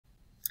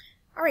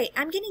All right,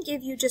 I'm going to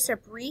give you just a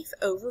brief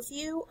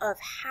overview of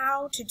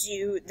how to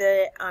do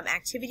the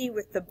activity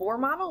with the Bohr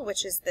model,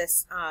 which is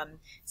this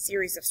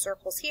series of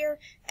circles here,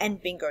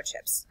 and bingo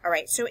chips. All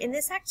right, so in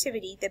this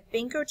activity, the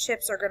bingo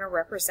chips are going to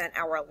represent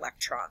our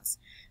electrons.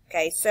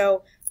 Okay,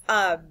 so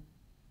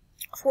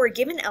for a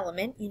given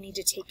element, you need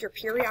to take your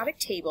periodic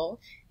table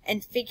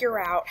and figure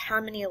out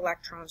how many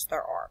electrons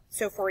there are.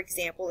 So for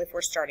example, if we're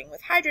starting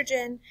with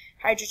hydrogen,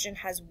 hydrogen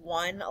has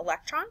 1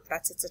 electron.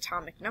 That's its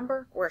atomic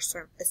number. We're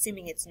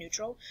assuming it's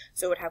neutral,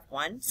 so it would have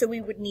 1. So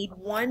we would need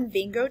 1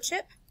 bingo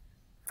chip.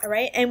 All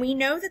right, and we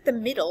know that the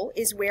middle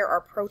is where our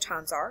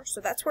protons are,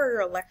 so that's where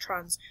your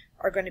electrons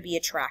are going to be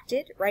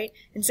attracted, right?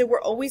 And so we're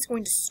always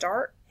going to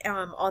start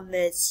on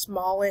the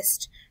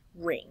smallest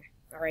ring,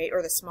 all right,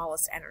 or the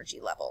smallest energy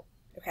level.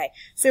 Okay,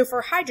 so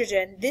for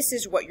hydrogen, this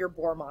is what your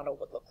Bohr model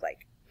would look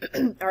like.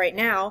 All right,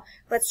 now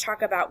let's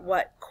talk about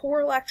what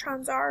core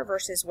electrons are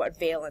versus what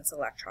valence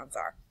electrons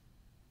are.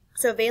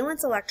 So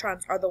valence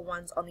electrons are the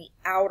ones on the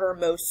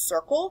outermost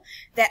circle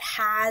that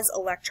has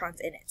electrons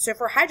in it. So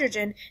for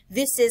hydrogen,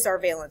 this is our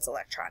valence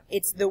electron.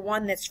 It's the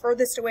one that's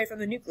furthest away from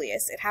the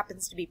nucleus. It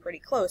happens to be pretty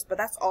close, but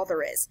that's all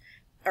there is.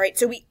 All right,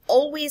 so we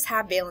always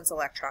have valence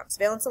electrons.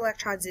 Valence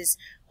electrons is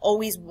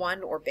always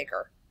 1 or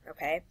bigger,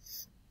 okay?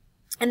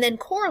 And then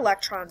core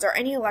electrons are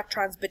any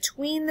electrons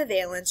between the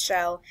valence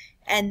shell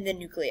and the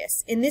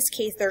nucleus. In this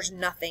case, there's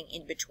nothing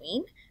in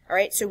between, all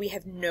right? So we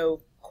have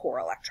no core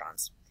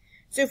electrons.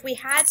 So if we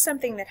had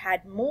something that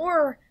had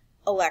more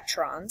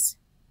electrons,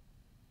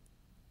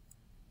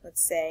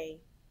 let's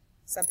say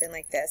something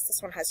like this. This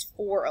one has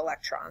 4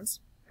 electrons,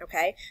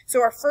 okay?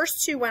 So our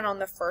first 2 went on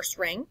the first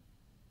ring,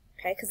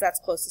 okay, because that's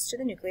closest to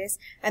the nucleus,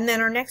 and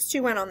then our next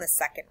 2 went on the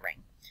second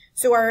ring.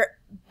 So our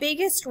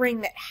biggest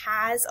ring that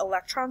has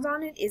electrons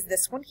on it is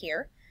this one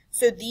here.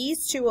 So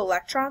these 2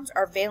 electrons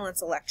are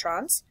valence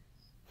electrons.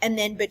 And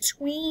then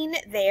between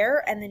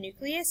there and the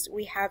nucleus,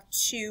 we have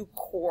 2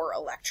 core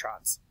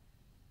electrons.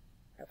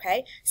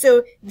 Okay,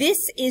 so this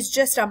is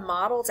just a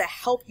model to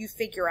help you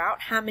figure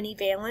out how many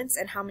valence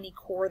and how many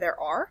core there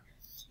are.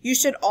 You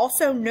should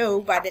also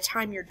know by the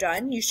time you're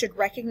done, you should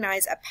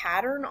recognize a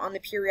pattern on the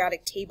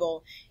periodic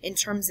table in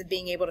terms of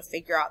being able to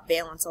figure out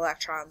valence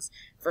electrons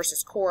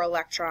versus core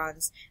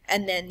electrons,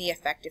 and then the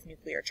effective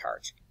nuclear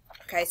charge.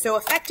 Okay, so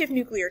effective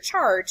nuclear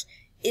charge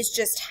is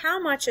just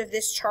how much of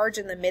this charge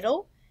in the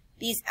middle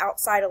these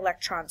outside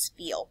electrons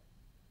feel.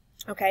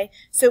 Okay,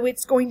 so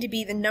it's going to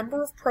be the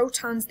number of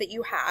protons that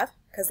you have,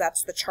 because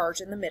that's the charge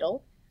in the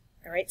middle.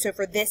 All right, so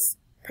for this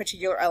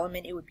particular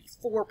element, it would be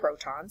 4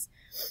 protons.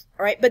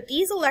 All right, but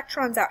these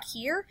electrons out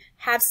here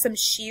have some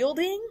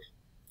shielding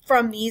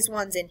from these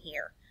ones in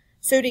here.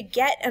 So to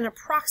get an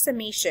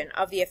approximation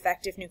of the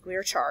effective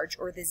nuclear charge,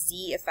 or the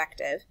Z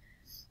effective,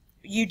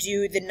 you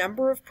do the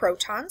number of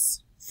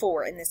protons,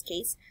 4 in this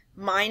case,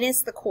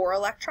 minus the core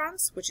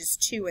electrons, which is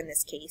 2 in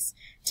this case,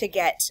 to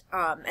get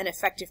an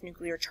effective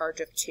nuclear charge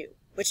of 2,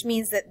 which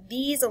means that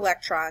these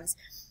electrons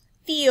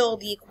feel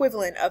the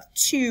equivalent of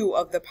 2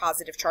 of the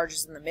positive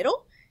charges in the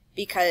middle,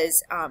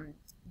 because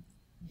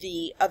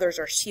the others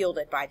are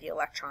shielded by the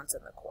electrons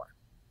in the core.